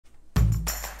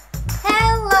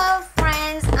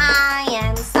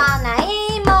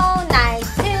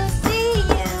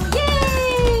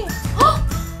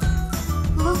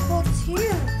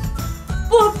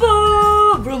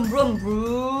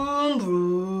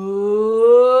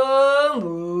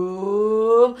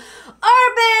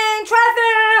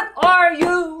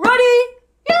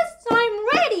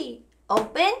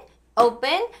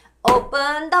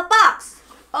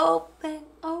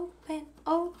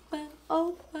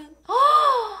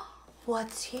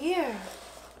What's here?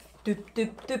 Doop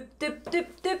doop doop doop doop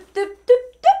doop doop doop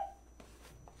doop.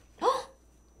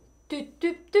 Doop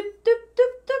doop doop doop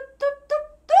doop doop doop doop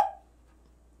doop.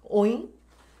 Oink.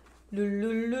 Lu.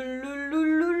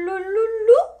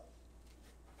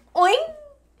 Oink.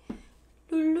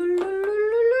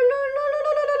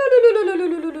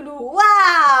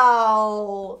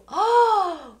 Wow!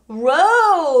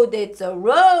 Road! It's a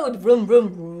road. Vroom, vroom,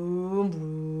 vroom, vroom,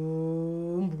 vroom.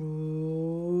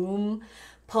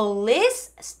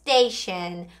 Police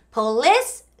station.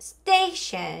 Police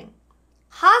station.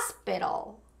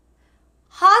 Hospital.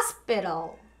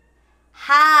 Hospital.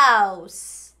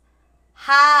 House.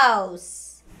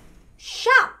 House.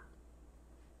 Shop.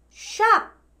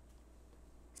 Shop.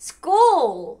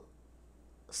 School.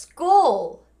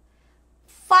 School.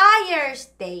 Fire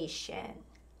station.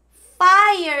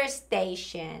 Fire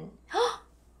station.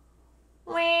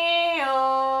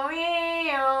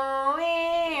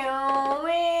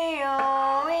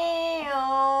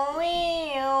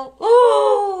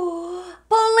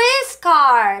 Police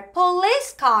car.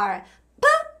 Police car.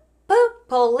 Boop, boop,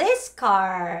 police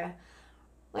car.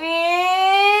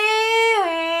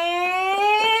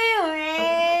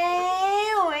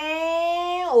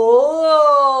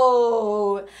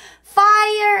 Oh,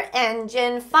 fire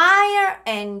engine, fire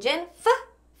engine,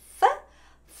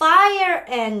 fire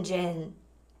engine.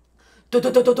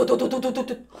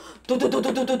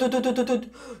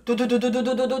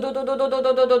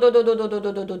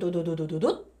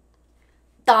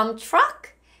 Dump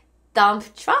truck,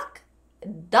 dump truck,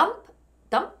 dump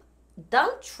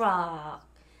truck.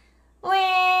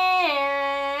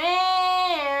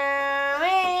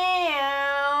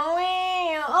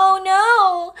 Oh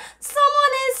no,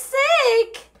 someone is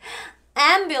sick.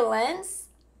 Ambulance,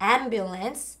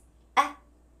 ambulance,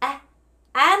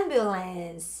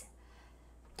 ambulance.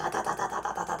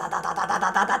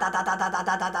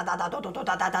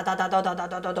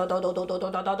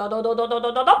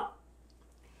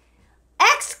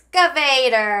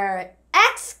 Excavator,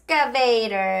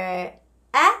 excavator,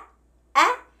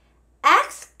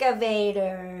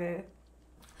 excavator.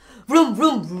 Vroom,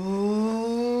 vroom,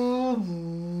 vroom,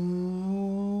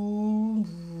 vroom,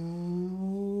 vroom.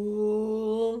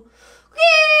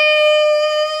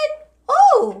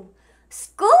 Oh,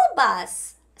 school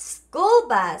bus, school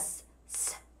bus,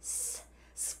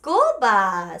 school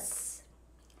bus.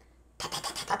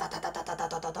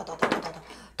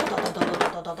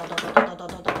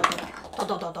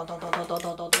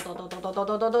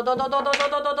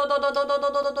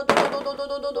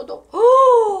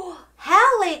 Oh,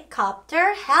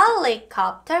 helicopter,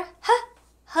 helicopter,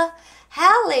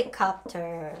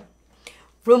 helicopter.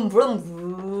 Vroom, vroom,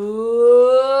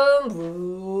 vroom,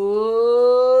 vroom.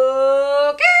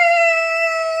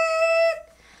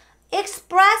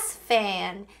 Express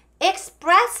van,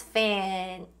 express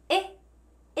van,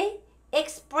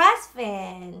 express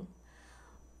van.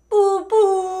 Boo,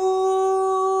 boo,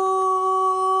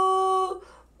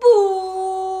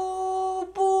 boo,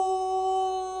 boo.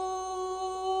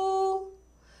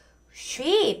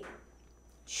 Sheep,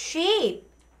 sheep,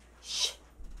 sheep.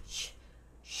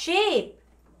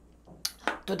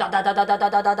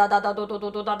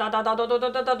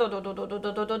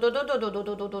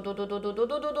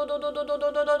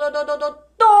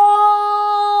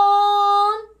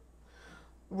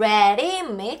 Ready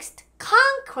mixed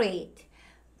concrete.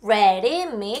 Ready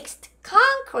mixed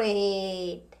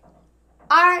concrete.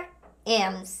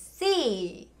 RMC.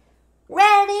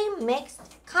 Ready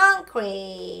mixed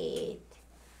concrete.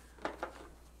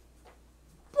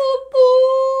 Boo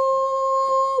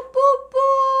boo, boo boo.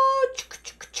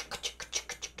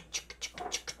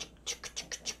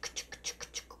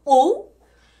 Oh,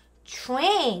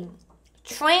 train,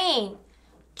 train,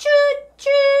 choo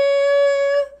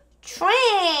choo,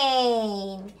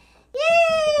 train. Yay!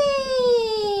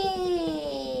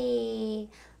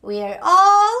 We're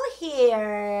all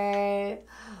here.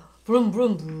 Vroom,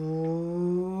 vroom,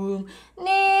 vroom.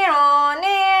 Nero,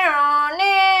 nero,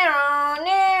 nero,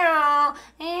 nero.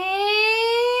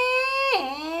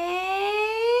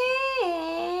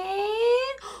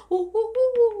 Oh, oh,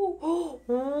 oh, oh,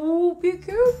 oh, be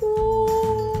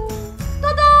careful.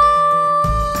 Ta-da!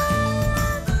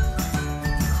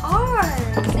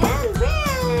 Cars and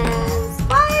vans.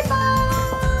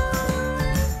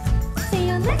 Bye-bye. See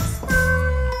you next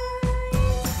time.